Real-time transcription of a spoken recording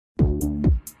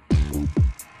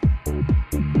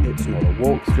It's not a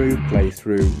walkthrough,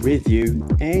 playthrough, review,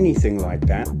 anything like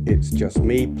that. It's just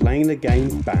me playing the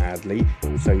game badly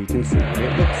so you can see what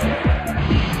it looks like.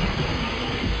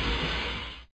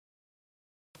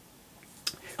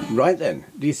 Right then,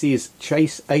 this is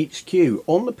Chase HQ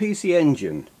on the PC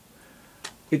Engine.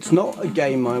 It's not a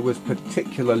game I was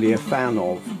particularly a fan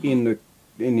of in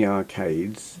the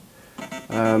arcades.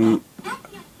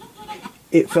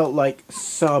 It felt like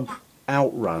sub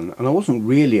Outrun, and I wasn't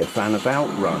really a fan of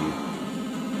Outrun.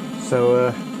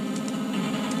 So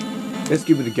let's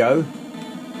give it a go.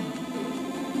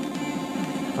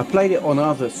 I played it on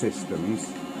other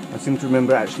systems. I seem to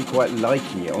remember actually quite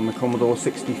liking it on the Commodore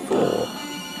 64.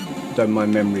 Though my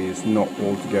memory is not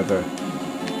altogether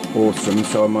awesome,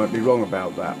 so I might be wrong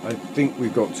about that. I think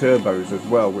we've got turbos as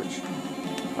well, which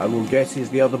I will guess is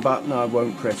the other button. I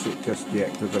won't press it just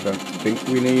yet because I don't think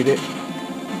we need it.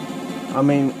 I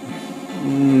mean,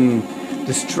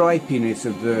 the stripiness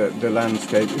of the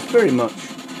landscape is very much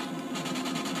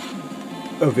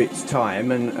of its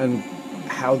time, and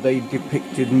how they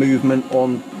depicted movement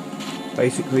on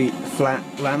basically flat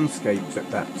landscapes at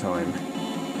that time.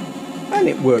 And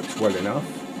it works well enough.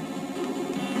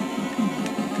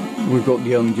 We've got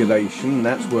the undulation,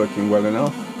 that's working well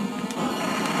enough.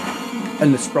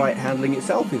 And the sprite handling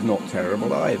itself is not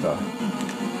terrible either.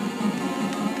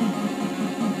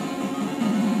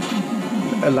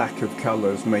 A lack of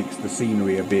colours makes the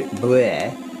scenery a bit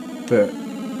bleh, but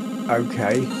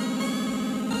okay.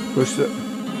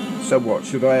 So what,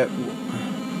 should I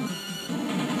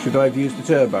have used the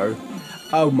turbo?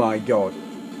 Oh my god,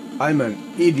 I'm an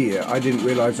idiot. I didn't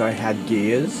realise I had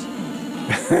gears.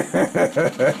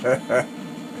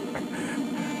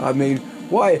 I mean,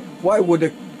 why would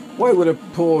a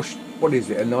Porsche, what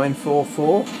is it, a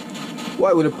 944?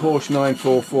 Why would a Porsche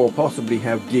 944 possibly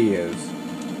have gears?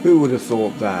 Who would have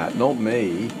thought that? Not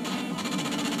me.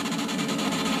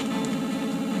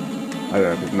 I don't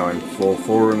know if it's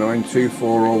 944 or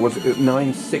 924, or was it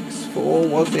 964?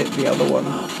 Was it the other one?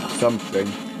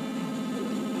 Something.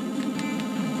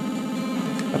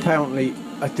 Apparently,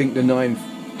 I think the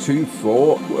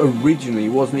 924 originally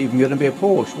wasn't even going to be a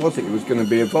Porsche, was it? It was going to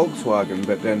be a Volkswagen,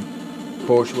 but then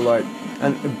Porsche were like,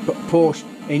 and Porsche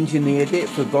engineered it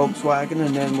for Volkswagen,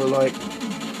 and then were like,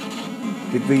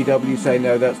 did VW say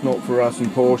no, that's not for us, and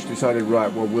Porsche decided, right,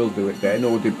 well, we'll do it then?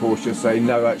 Or did Porsche just say,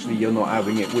 no, actually you're not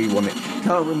having it, we want it?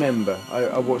 Can't remember.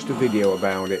 I watched a video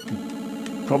about it.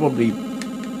 Probably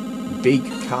Big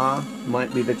Car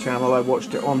might be the channel I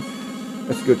watched it on.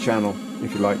 That's a good channel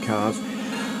if you like cars.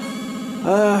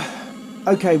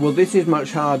 Okay, well, this is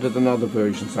much harder than other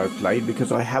versions I've played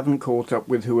because I haven't caught up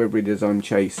with whoever it is I'm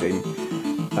chasing.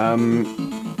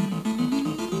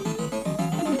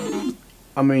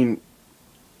 I mean,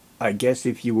 I guess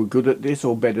if you were good at this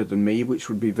or better than me, which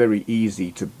would be very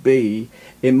easy to be,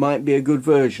 it might be a good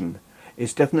version.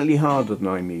 It's definitely harder than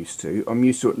I'm used to. I'm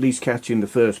used to at least catching the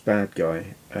first bad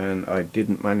guy, and I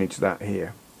didn't manage that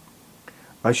here.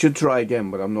 I should try again,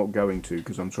 but I'm not going to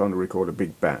because I'm trying to record a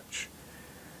big batch.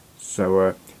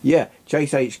 So, yeah,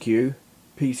 Chase HQ,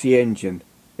 PC Engine.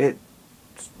 It's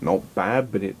not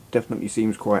bad, but it definitely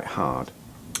seems quite hard.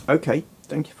 Okay,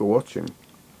 thank you for watching.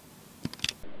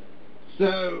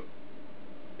 So,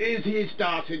 is he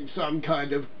starting some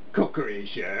kind of cookery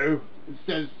show? It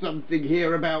says something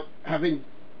here about having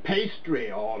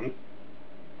pastry on.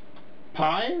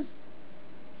 Pies?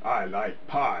 I like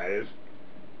pies.